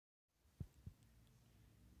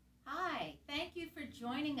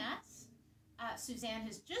joining us. Suzanne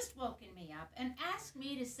has just woken me up and asked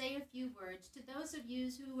me to say a few words to those of you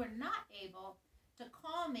who were not able to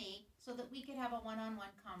call me so that we could have a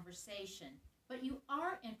one-on-one conversation, but you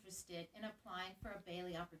are interested in applying for a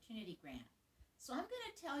Bailey Opportunity Grant. So I'm going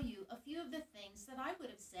to tell you a few of the things that I would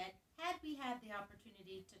have said had we had the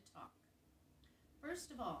opportunity to talk.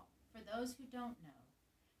 First of all, for those who don't know,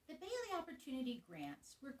 the Bailey Opportunity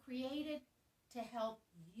Grants were created to help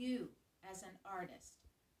you as an artist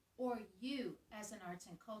or you as an arts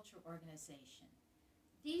and culture organization.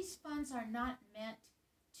 These funds are not meant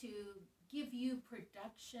to give you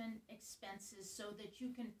production expenses so that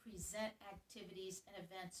you can present activities and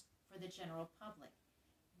events for the general public.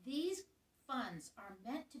 These funds are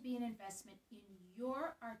meant to be an investment in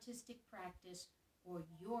your artistic practice or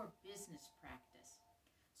your business practice.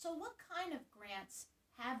 So what kind of grants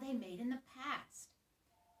have they made in the past?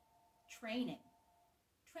 Training.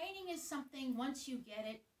 Training is something, once you get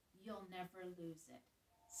it, you'll never lose it.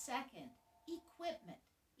 Second, equipment.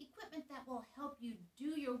 Equipment that will help you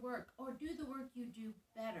do your work or do the work you do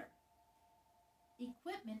better.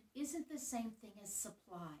 Equipment isn't the same thing as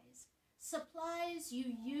supplies. Supplies you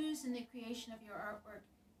use in the creation of your artwork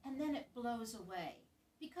and then it blows away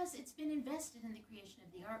because it's been invested in the creation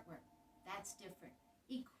of the artwork. That's different.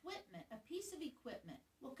 Equipment, a piece of equipment,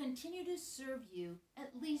 will continue to serve you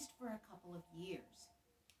at least for a couple of years.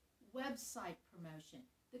 Website promotion.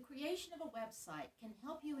 The creation of a website can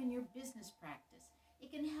help you in your business practice.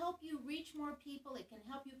 It can help you reach more people. It can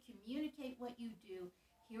help you communicate what you do.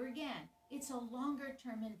 Here again, it's a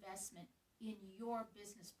longer-term investment in your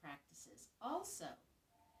business practices. Also,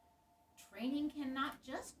 training cannot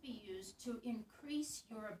just be used to increase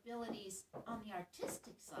your abilities on the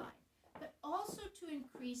artistic side, but also to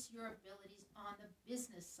increase your abilities on the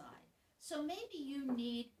business side. So maybe you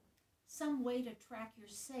need some way to track your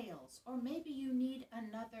sales, or maybe you need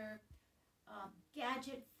another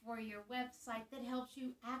gadget for your website that helps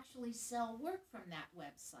you actually sell work from that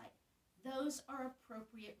website. Those are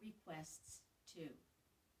appropriate requests too.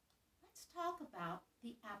 Let's talk about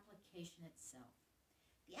the application itself.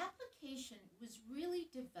 The application was really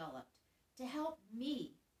developed to help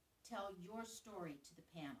me tell your story to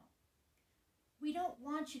the panel. We don't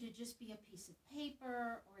want you to just be a piece of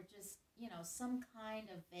paper or just, some kind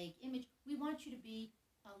of vague image. We want you to be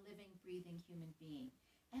a living, breathing human being.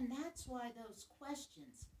 And that's why those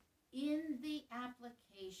questions in the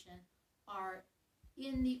application are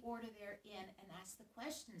in the order they're in and ask the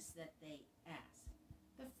questions that they ask.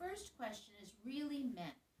 The first question is really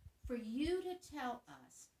meant for you to tell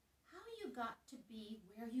us how you got to be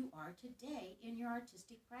where you are today in your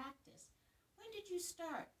artistic practice. When did you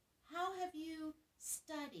start? How have you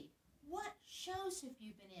studied? What shows have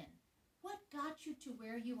you been in? What got you to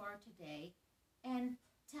where you are today? And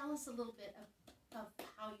tell us a little bit of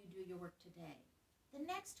how you do your work today. The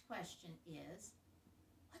next question is,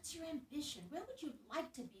 what's your ambition? Where would you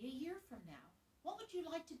like to be a year from now? What would you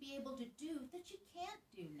like to be able to do that you can't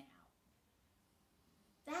do now?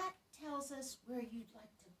 That tells us where you'd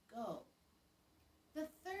like to go. The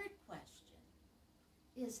third question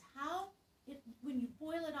is when you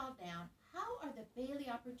boil it all down, how are the Bailey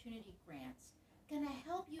Opportunity Grants going to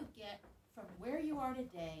help you get from where you are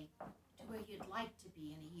today to where you'd like to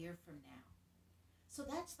be in a year from now? So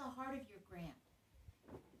that's the heart of your grant.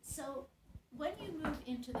 So when you move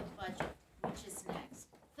into the budget, which is next,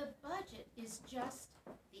 the budget is just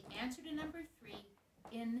the answer to number 3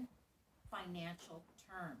 in financial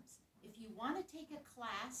terms. If you want to take a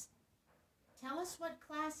class, tell us what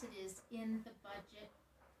class it is in the budget.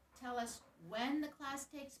 Tell us when the class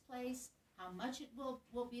takes place, how much it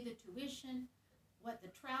will be the tuition, what the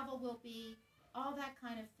travel will be, all that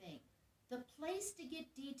kind of thing. The place to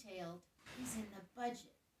get detailed is in the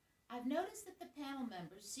budget. I've noticed that the panel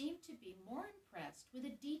members seem to be more impressed with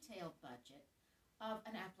a detailed budget of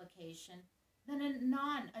an application than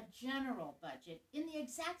a general budget in the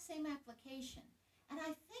exact same application. And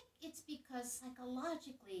I think it's because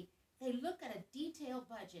psychologically they look at a detailed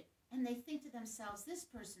budget and they think to themselves, this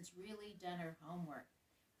person's really done her homework.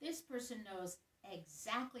 This person knows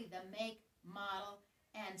exactly the make, model,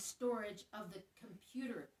 and storage of the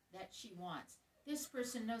computer that she wants. This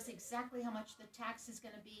person knows exactly how much the tax is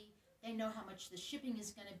going to be. They know how much the shipping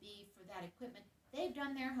is going to be for that equipment. They've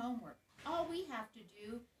done their homework. All we have to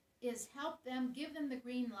do is help them, give them the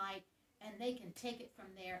green light, and they can take it from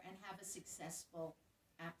there and have a successful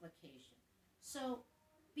application. So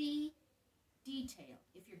be detailed.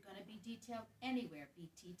 If you're going to be detailed anywhere, be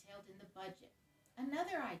detailed in the budget.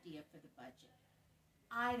 Another idea for the budget,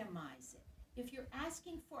 itemize it. If you're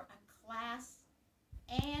asking for a class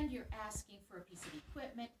and you're asking for a piece of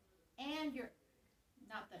equipment and you're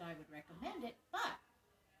Not that I would recommend it, but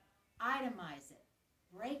itemize it,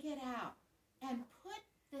 break it out, and put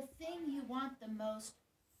the thing you want the most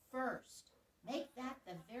first. Make that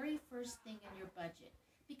the very first thing in your budget,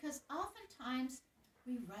 because oftentimes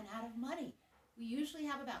we run out of money. We usually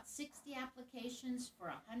have about 60 applications for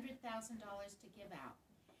 $100,000 to give out.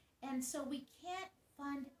 And so we can't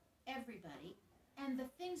fund everybody. And the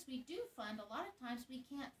things we do fund, a lot of times we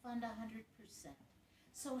can't fund 100%.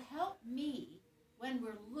 So help me when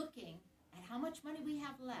we're looking at how much money we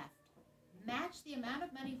have left. Match the amount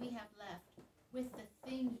of money we have left with the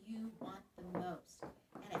thing you want the most.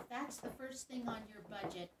 And if that's the first thing on your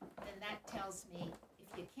budget, then that tells me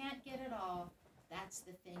if you can't get it all, that's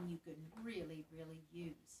the thing you can really, really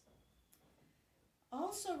use.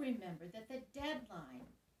 Also remember that the deadline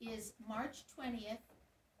is March 20th,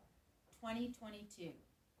 2022.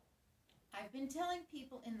 I've been telling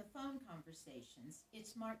people in the phone conversations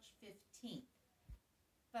it's March 15th,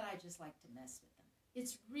 but I just like to mess with them.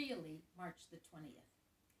 It's really March the 20th.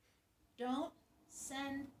 Don't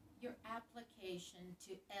send your application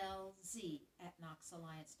to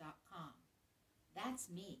lz@knoxalliance.com. That's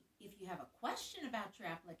me. If you have a question about your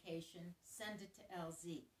application, send it to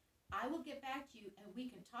LZ. I will get back to you and we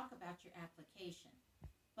can talk about your application.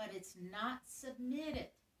 But it's not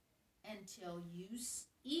submitted until you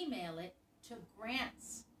email it to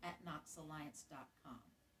grants@knoxalliance.com.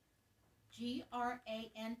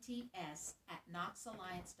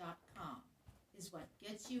 grants@knoxalliance.com is what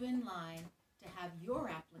gets you in line to have your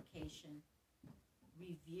application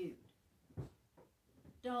reviewed.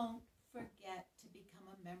 Don't forget to become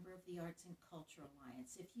a member of the Arts and Culture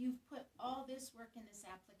Alliance. If you've put all this work in this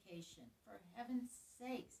application, for heaven's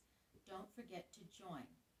sakes, don't forget to join.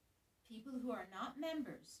 People who are not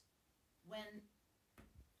members, when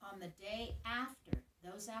on the day after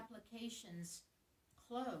those applications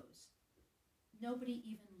close, nobody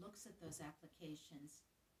even looks at those applications.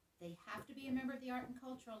 They have to be a member of the Art and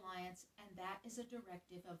Culture Alliance, and that is a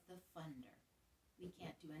directive of the funder. We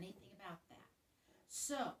can't do anything about that.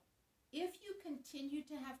 So, if you continue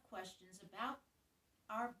to have questions about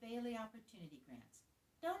our Bailey Opportunity Grants,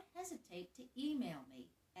 don't hesitate to email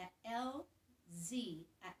me at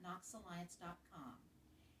lz@knoxalliance.com.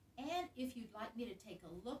 And if you'd like me to take a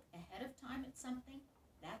look ahead of time at something,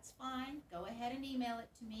 that's fine. Go ahead and email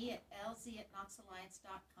it to me at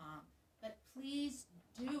lz@knoxalliance.com. But please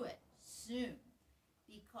do it soon,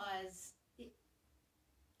 because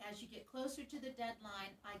as you get closer to the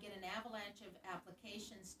deadline, I get an avalanche of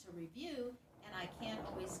applications to review, and I can't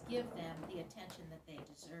always give them the attention that they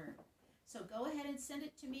deserve. So go ahead and send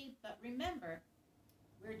it to me, but remember,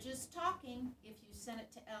 we're just talking if you send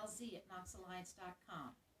it to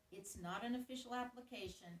lz@knoxalliance.com. It's not an official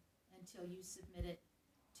application until you submit it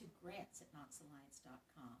to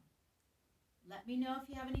grants@knoxalliance.com. Let me know if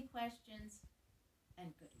you have any questions.